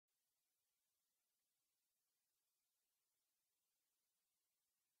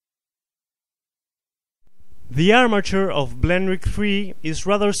The armature of BlenRig 3 is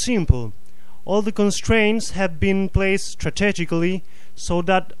rather simple. All the constraints have been placed strategically so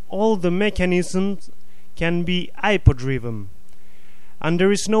that all the mechanisms can be hypodriven, and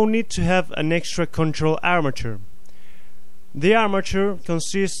there is no need to have an extra control armature. The armature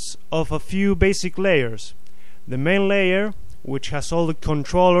consists of a few basic layers. The main layer, which has all the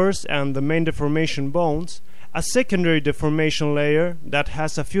controllers and the main deformation bones, a secondary deformation layer that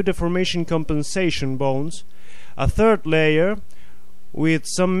has a few deformation compensation bones, a third layer with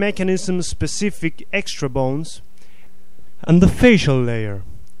some mechanism-specific extra bones, and the facial layer.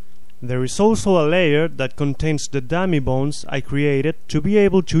 There is also a layer that contains the dummy bones I created to be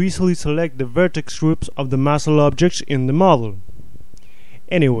able to easily select the vertex groups of the muscle objects in the model.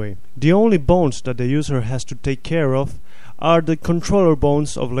 Anyway, the only bones that the user has to take care of are the controller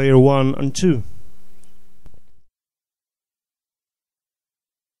bones of layer 1 and 2.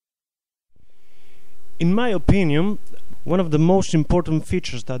 In my opinion, one of the most important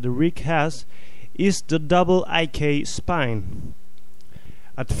features that the rig has is the double IK spine.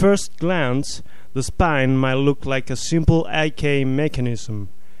 At first glance, the spine might look like a simple IK mechanism,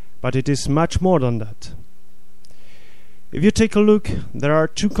 but it is much more than that. If you take a look, there are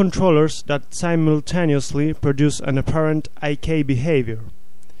two controllers that simultaneously produce an apparent IK behavior.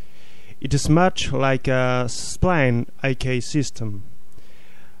 It is much like a spline IK system,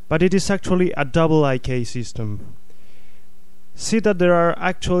 but it is actually a double IK system. See that there are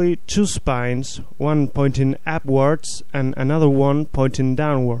actually two spines, one pointing upwards and another one pointing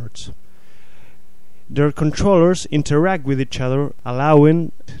downwards. Their controllers interact with each other,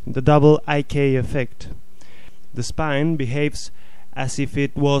 allowing the double IK effect. The spine behaves as if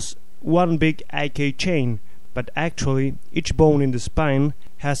it was one big IK chain, but actually each bone in the spine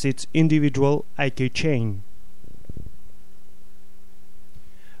has its individual IK chain.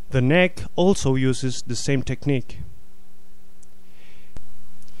 The neck also uses the same technique.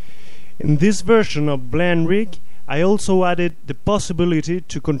 In this version of BlenRig, I also added the possibility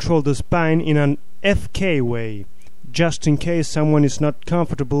to control the spine in an FK way, just in case someone is not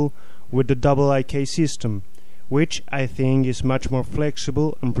comfortable with the double IK system, which I think is much more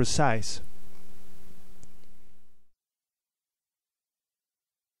flexible and precise.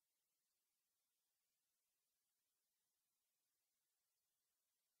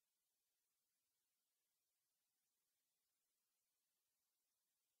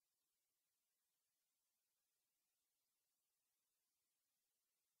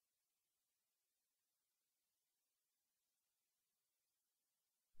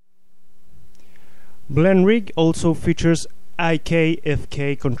 BlenRig also features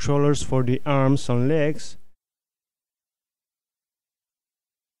IK-FK controllers for the arms and legs,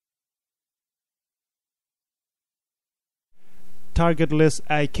 targetless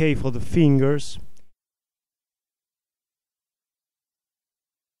IK for the fingers,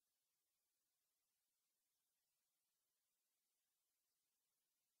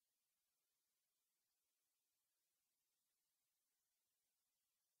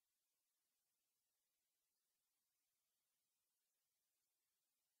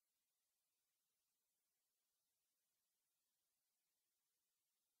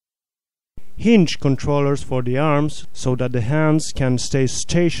 hinge controllers for the arms so that the hands can stay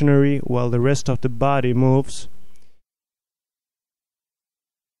stationary while the rest of the body moves,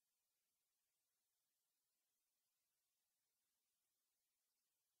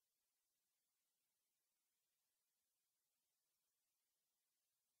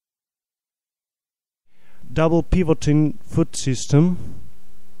 double pivoting foot system,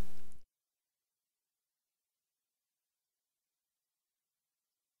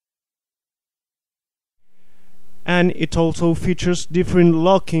 and it also features different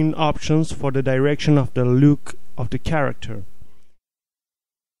locking options for the direction of the look of the character.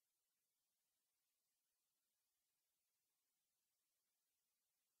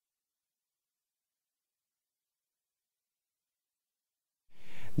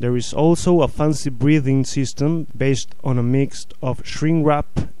 There is also a fancy breathing system based on a mix of shrink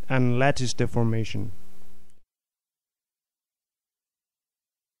wrap and lattice deformation.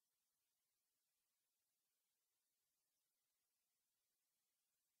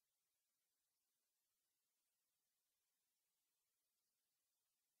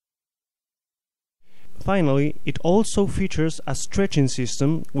 Finally, it also features a stretching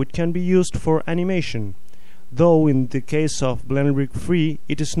system which can be used for animation, though in the case of BlenRig 3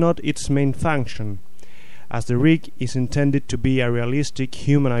 it is not its main function, as the rig is intended to be a realistic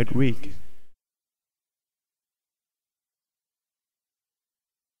humanoid rig.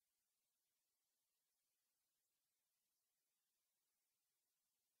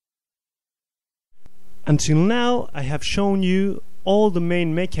 Until now I have shown you all the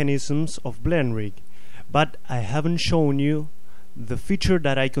main mechanisms of BlenRig, but I haven't shown you the feature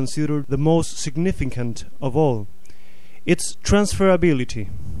that I consider the most significant of all. It's transferability.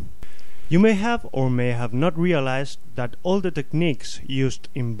 You may have or may have not realized that all the techniques used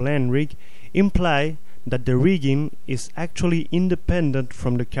in BlenRig imply that the rigging is actually independent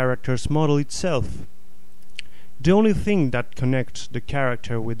from the character's model itself. The only thing that connects the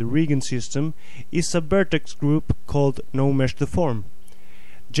character with the rigging system is a vertex group called noMeshTheForm,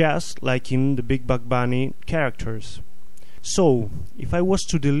 just like in the Big Bug Bunny characters. So, if I was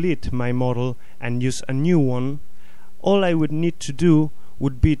to delete my model and use a new one, all I would need to do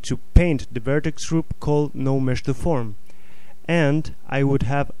would be to paint the vertex group called noMeshTheForm, and I would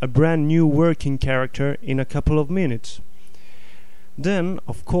have a brand new working character in a couple of minutes. Then,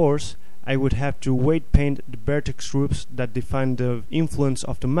 of course, I would have to weight paint the vertex groups that define the influence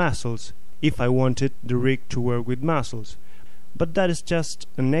of the muscles, if I wanted the rig to work with muscles. But that is just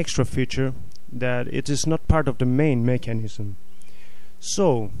an extra feature that it is not part of the main mechanism.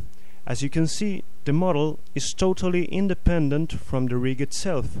 So, as you can see, the model is totally independent from the rig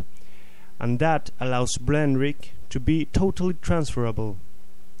itself, and that allows BlenRig to be totally transferable.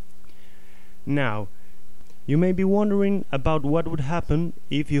 Now, you may be wondering about what would happen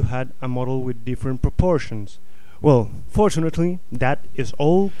if you had a model with different proportions. Well, fortunately, that is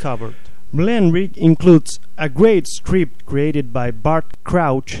all covered. BlenRig includes a great script created by Bart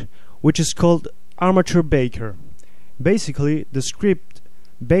Crouch, which is called Armature Baker. Basically, the script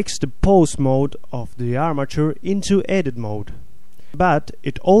bakes the pose mode of the armature into edit mode. But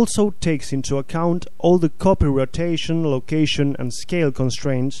it also takes into account all the copy rotation, location and scale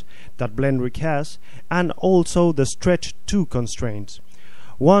constraints that BlenRig has, and also the stretch 2 constraints.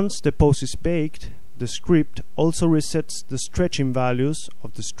 Once the pose is baked, the script also resets the stretching values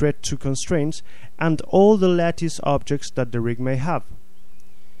of the stretch 2 constraints and all the lattice objects that the rig may have.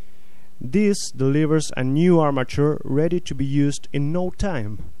 This delivers a new armature ready to be used in no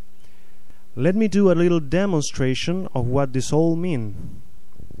time. Let me do a little demonstration of what this all means.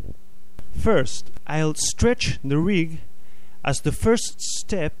 First, I'll stretch the rig as the first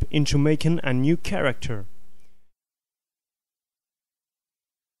step into making a new character.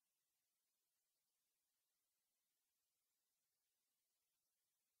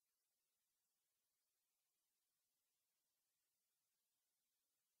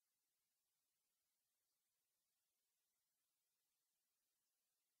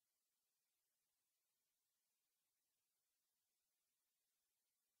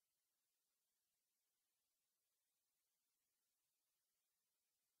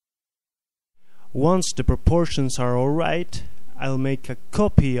 Once the proportions are alright, I'll make a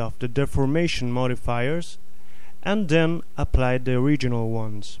copy of the deformation modifiers and then apply the original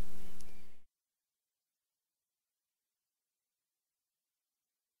ones.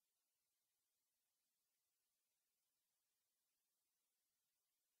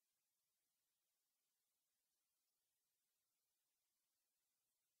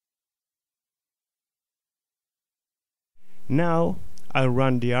 Now I'll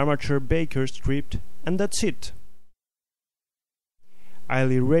run the Armature Baker script and that's it.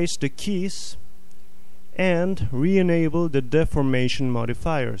 I'll erase the keys and re-enable the deformation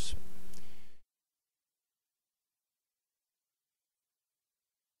modifiers.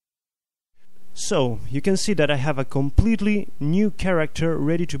 So, you can see that I have a completely new character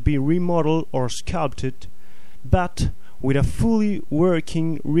ready to be remodeled or sculpted, but with a fully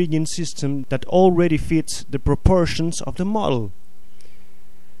working rigging system that already fits the proportions of the model.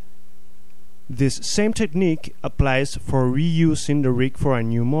 This same technique applies for reusing the rig for a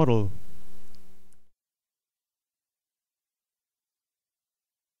new model.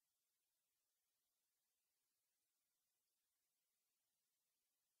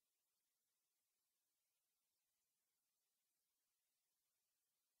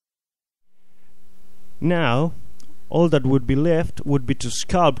 Now, all that would be left would be to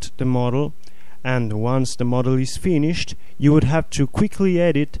sculpt the model, and once the model is finished, you would have to quickly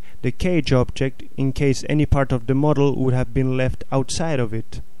edit the cage object in case any part of the model would have been left outside of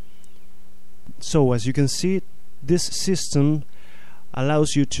it. So, as you can see, this system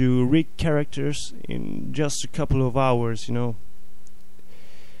allows you to rig characters in just a couple of hours,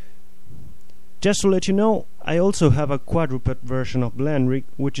 Just to let you know, I also have a quadruped version of BlenRig,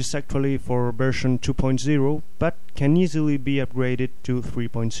 which is actually for version 2.0, but can easily be upgraded to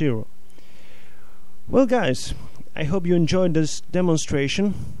 3.0. Well guys, I hope you enjoyed this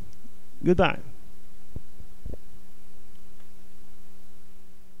demonstration. Goodbye.